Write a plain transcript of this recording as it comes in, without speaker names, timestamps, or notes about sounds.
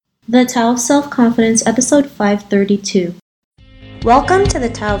The Tao of Self-Confidence, episode 532. Welcome to the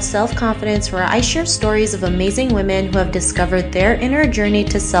Tao of Self-Confidence, where I share stories of amazing women who have discovered their inner journey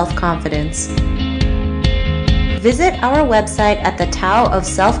to self-confidence. Visit our website at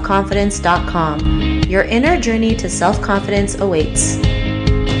thetaoofselfconfidence.com. Your inner journey to self-confidence awaits.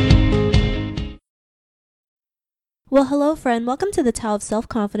 Well, hello friend. Welcome to the Tao of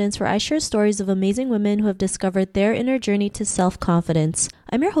Self-Confidence, where I share stories of amazing women who have discovered their inner journey to self-confidence.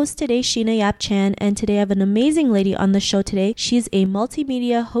 I'm your host today, Sheena Yap Chan, and today I have an amazing lady on the show today. She's a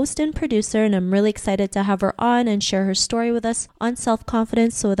multimedia host and producer, and I'm really excited to have her on and share her story with us on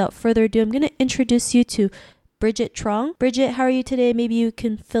self-confidence. So without further ado, I'm going to introduce you to Bridget Trong. Bridget, how are you today? Maybe you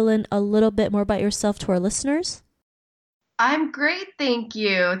can fill in a little bit more about yourself to our listeners. I'm great, thank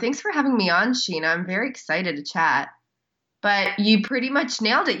you. Thanks for having me on, Sheena. I'm very excited to chat. But you pretty much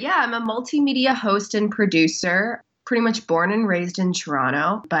nailed it. Yeah, I'm a multimedia host and producer, pretty much born and raised in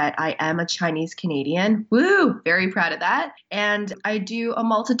Toronto, but I am a Chinese Canadian. Woo! Very proud of that. And I do a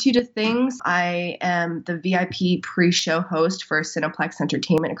multitude of things. I am the VIP pre-show host for Cineplex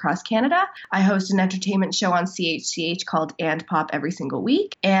Entertainment across Canada. I host an entertainment show on CHCH called And Pop every single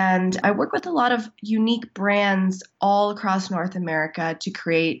week. And I work with a lot of unique brands all across North America to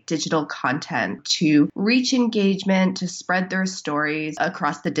create digital content, to reach engagement, to spread their stories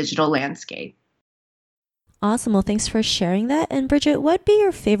across the digital landscape. Awesome. Well, thanks for sharing that. And Bridget, what would be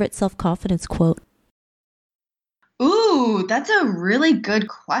your favorite self-confidence quote? Ooh, that's a really good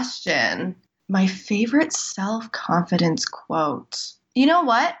question. My favorite self-confidence quote. You know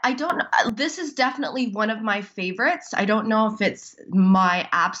what? This is definitely one of my favorites. I don't know if it's my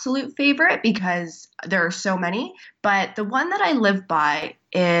absolute favorite because there are so many, but the one that I live by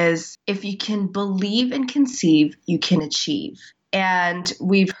is, if you can believe and conceive, you can achieve. And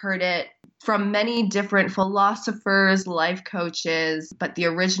we've heard it from many different philosophers, life coaches, but the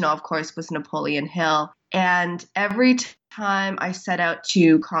original, of course, was Napoleon Hill. And every time I set out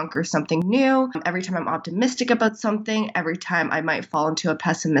to conquer something new, every time I'm optimistic about something, every time I might fall into a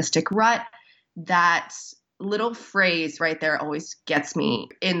pessimistic rut, that little phrase right there always gets me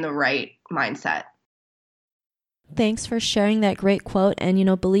in the right mindset. Thanks for sharing that great quote.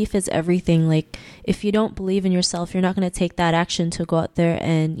 And, belief is everything. Like, if you don't believe in yourself, you're not going to take that action to go out there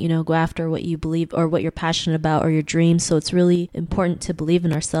and, go after what you believe or what you're passionate about or your dreams. So it's really important to believe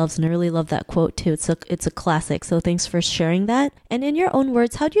in ourselves. And I really love that quote too. It's a classic. So thanks for sharing that. And in your own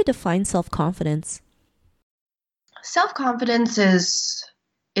words, how do you define self-confidence? Self-confidence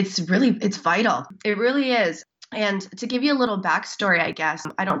it's vital. It really is. And to give you a little backstory, I guess,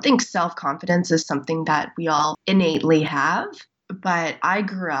 I don't think self-confidence is something that we all innately have, but I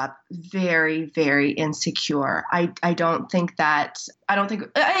grew up very, very insecure. I think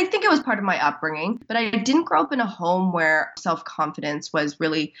it was part of my upbringing, but I didn't grow up in a home where self-confidence was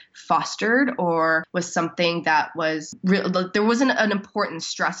really fostered or was something that was real. There wasn't an importance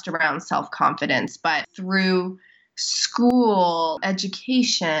stressed around self-confidence, but through school,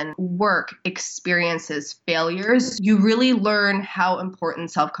 education, work, experiences, failures, you really learn how important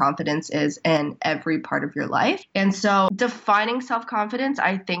self-confidence is in every part of your life. And so defining self-confidence,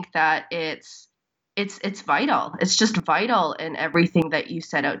 I think that it's vital. It's just vital in everything that you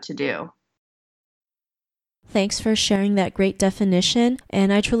set out to do. Thanks for sharing that great definition.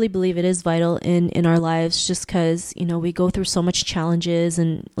 And I truly believe it is vital in our lives, just because, we go through so much challenges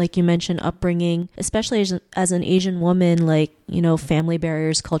and, like you mentioned, upbringing, especially as an Asian woman, like, family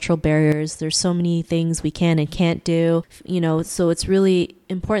barriers, cultural barriers. There's so many things we can and can't do, so it's really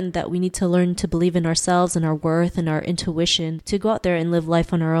important that we need to learn to believe in ourselves and our worth and our intuition to go out there and live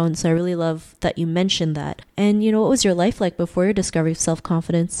life on our own. So I really love that you mentioned that. And, what was your life like before your discovery of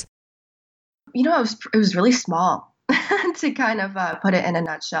self-confidence? It was really small to kind of put it in a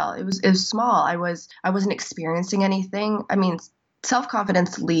nutshell. It was small. I wasn't experiencing anything. I mean,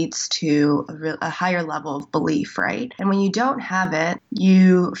 self-confidence leads to a higher level of belief, right? And when you don't have it,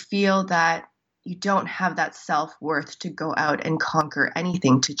 you feel that you don't have that self-worth to go out and conquer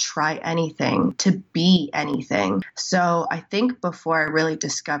anything, to try anything, to be anything. So I think before I really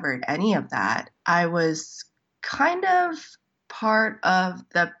discovered any of that, I was kind of part of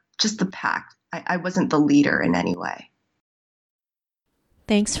the pack. I wasn't the leader in any way.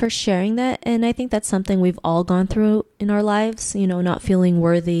 Thanks for sharing that. And I think that's something we've all gone through in our lives, not feeling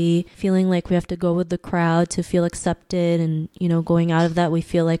worthy, feeling like we have to go with the crowd to feel accepted. And, going out of that, we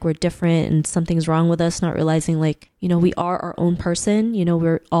feel like we're different and something's wrong with us, not realizing we are our own person.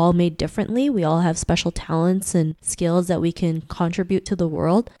 We're all made differently. We all have special talents and skills that we can contribute to the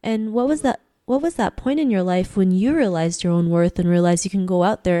world. And what was that point in your life when you realized your own worth and realized you can go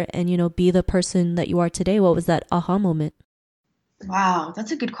out there and, be the person that you are today? What was that aha moment? Wow,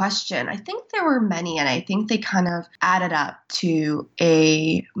 that's a good question. I think there were many, and I think they kind of added up to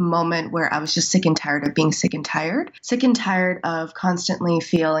a moment where I was just sick and tired of being sick and tired of constantly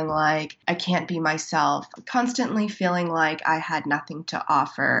feeling like I can't be myself, constantly feeling like I had nothing to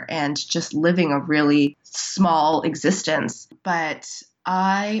offer, and just living a really small existence. But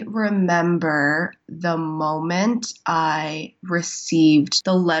I remember the moment I received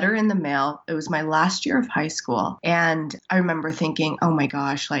the letter in the mail. It was my last year of high school. And I remember thinking, oh my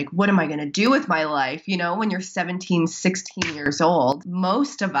gosh, like, what am I going to do with my life? You know, when you're 17, 16 years old,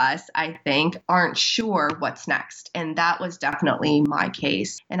 most of us, I think, aren't sure what's next. And that was definitely my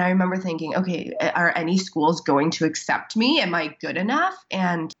case. And I remember thinking, okay, are any schools going to accept me? Am I good enough?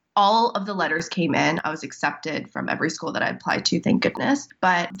 And all of the letters came in. I was accepted from every school that I applied to, thank goodness.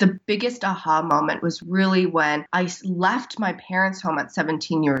 But the biggest aha moment was really when I left my parents' home at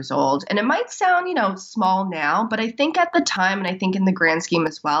 17 years old. And it might sound, small now, but I think at the time, and I think in the grand scheme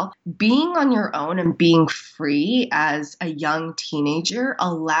as well, being on your own and being free as a young teenager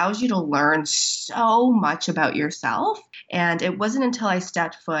allows you to learn so much about yourself. And it wasn't until I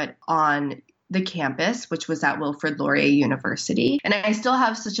stepped foot on the campus, which was at Wilfrid Laurier University. And I still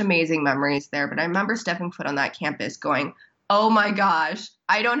have such amazing memories there, but I remember stepping foot on that campus going, oh my gosh,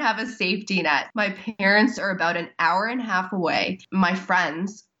 I don't have a safety net. My parents are about an hour and a half away. My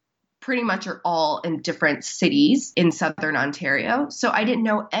friends pretty much are all in different cities in Southern Ontario. So I didn't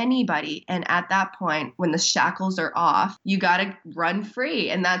know anybody. And at that point, when the shackles are off, you got to run free.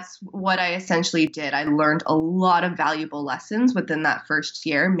 And that's what I essentially did. I learned a lot of valuable lessons within that first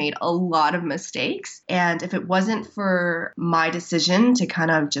year, made a lot of mistakes. And if it wasn't for my decision to kind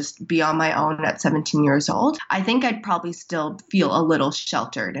of just be on my own at 17 years old, I think I'd probably still feel a little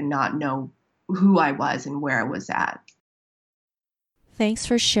sheltered and not know who I was and where I was at. Thanks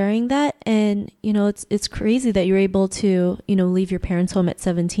for sharing that. And, it's crazy that you're able to, leave your parents' home at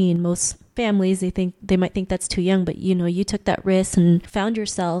 17. Most families, they might think that's too young, but, you took that risk and found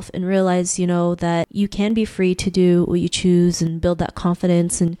yourself and realized, that you can be free to do what you choose and build that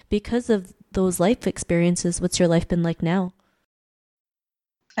confidence. And because of those life experiences, what's your life been like now?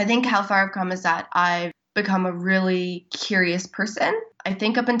 I think how far I've come is that I've become a really curious person. I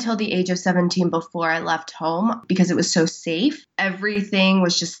think up until the age of 17 before I left home, because it was so safe, everything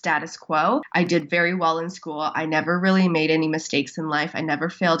was just status quo. I did very well in school. I never really made any mistakes in life. I never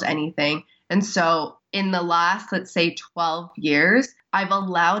failed anything. And so in the last, let's say 12 years, I've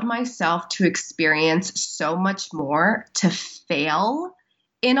allowed myself to experience so much more, to fail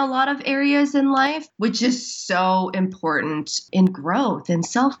in a lot of areas in life, which is so important in growth and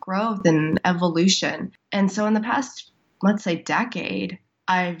self-growth and evolution. And so in the past, let's say decade,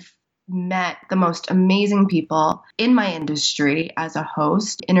 I've met the most amazing people in my industry as a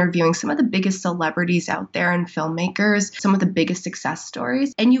host, interviewing some of the biggest celebrities out there and filmmakers, some of the biggest success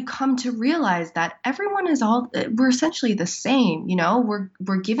stories. And you come to realize that we're essentially the same,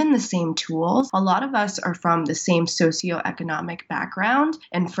 we're given the same tools. A lot of us are from the same socioeconomic background.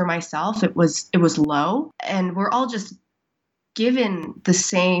 And for myself, it was low. And we're all just given the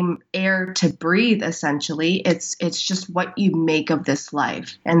same air to breathe, essentially. It's just what you make of this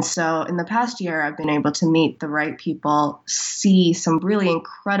life. And so in the past year, I've been able to meet the right people, see some really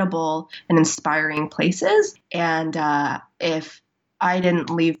incredible and inspiring places. And if I didn't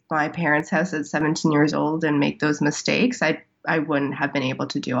leave my parents' house at 17 years old and make those mistakes, I wouldn't have been able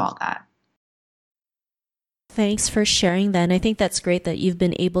to do all that. Thanks for sharing that. And I think that's great that you've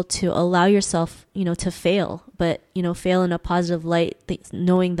been able to allow yourself, to fail, but, fail in a positive light,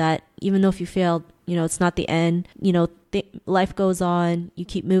 knowing that even though if you failed, it's not the end, life goes on, you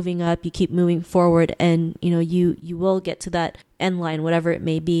keep moving up, you keep moving forward, and, you will get to that end line, whatever it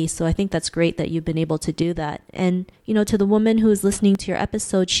may be. So I think that's great that you've been able to do that. And, to the woman who is listening to your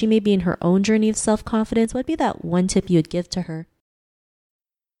episode, she may be in her own journey of self-confidence. What'd be that one tip you would give to her?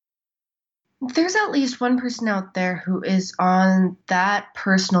 There's at least one person out there who is on that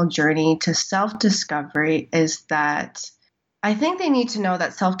personal journey to self-discovery, is that I think they need to know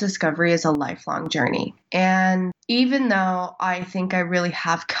that self-discovery is a lifelong journey. And even though I think I really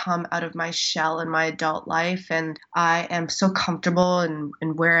have come out of my shell in my adult life, and I am so comfortable in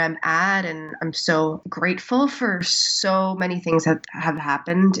where I'm at, and I'm so grateful for so many things that have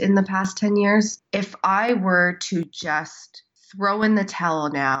happened in the past 10 years, if I were to just throw in the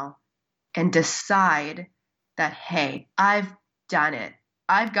towel now and decide that, hey, I've done it.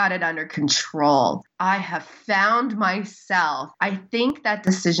 I've got it under control. I have found myself. I think that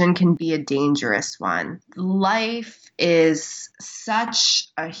decision can be a dangerous one. Life is such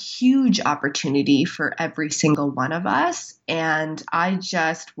a huge opportunity for every single one of us. And I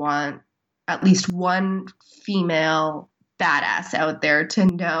just want at least one female badass out there to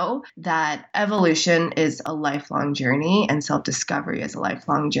know that evolution is a lifelong journey and self-discovery is a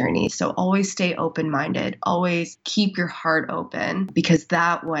lifelong journey. So always stay open-minded, always keep your heart open, because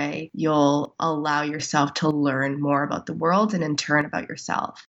that way you'll allow yourself to learn more about the world and in turn about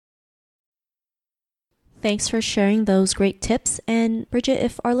yourself. Thanks for sharing those great tips. And Bridget,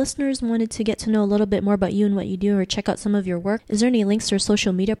 if our listeners wanted to get to know a little bit more about you and what you do or check out some of your work, is there any links or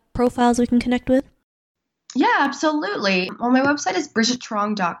social media profiles we can connect with? Yeah, absolutely. Well, my website is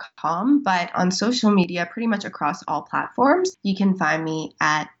bridgettrong.com, but on social media, pretty much across all platforms, you can find me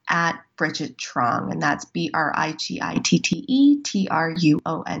at Bridget Trong, and that's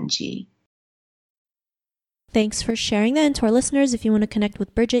BRIGITTETRUONG. Thanks for sharing that. And to our listeners, if you want to connect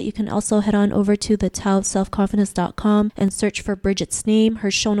with Bridget, you can also head on over to thetaoofselfconfidence.com and search for Bridget's name. Her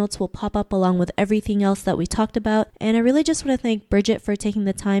show notes will pop up along with everything else that we talked about. And I really just want to thank Bridget for taking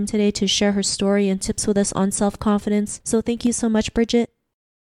the time today to share her story and tips with us on self-confidence. So thank you so much, Bridget.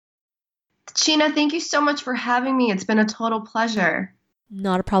 Sheena, thank you so much for having me. It's been a total pleasure.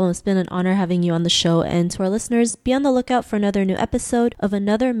 Not a problem. It's been an honor having you on the show. And to our listeners, be on the lookout for another new episode of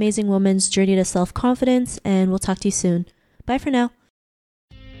another amazing woman's journey to self-confidence, and we'll talk to you soon. Bye for now.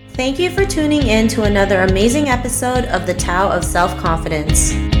 Thank you for tuning in to another amazing episode of The Tao of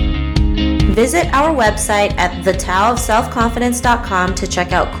Self-Confidence. Visit our website at thetaoofselfconfidence.com to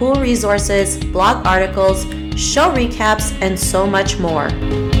check out cool resources, blog articles, show recaps, and so much more.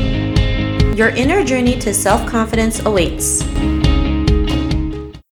 Your inner journey to self-confidence awaits.